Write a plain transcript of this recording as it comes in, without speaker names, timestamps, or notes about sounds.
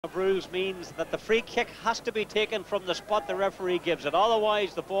of rules means that the free kick has to be taken from the spot the referee gives it,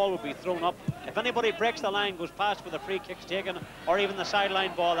 otherwise the ball will be thrown up. If anybody breaks the line, goes past where the free kick's taken, or even the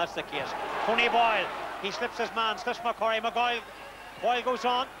sideline ball, that's the case. Tony Boyle, he slips his man, slips McCurry, Boyle goes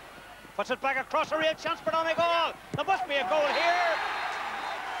on, puts it back across, a real chance for Donegal. There must be a goal here,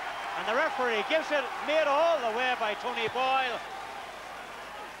 and the referee gives it, made all the way by Tony Boyle.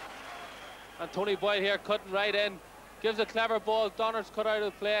 And Tony Boyle here cutting right in, gives a clever ball. Donner's cut out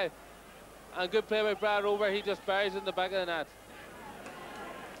of play, and good play by Brad Rover. He just buries it in the back of the net.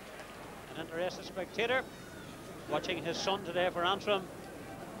 An interested spectator watching his son today for Antrim.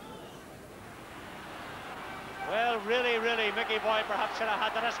 Well, really, Mickey Boyle perhaps should have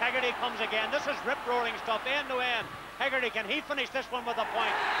had that as Hegarty comes again. This is rip-rolling stuff, end to end. Hegarty, can he finish this one with a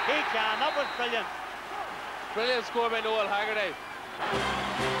point? He can. That was brilliant. Brilliant score by Noel Hegarty.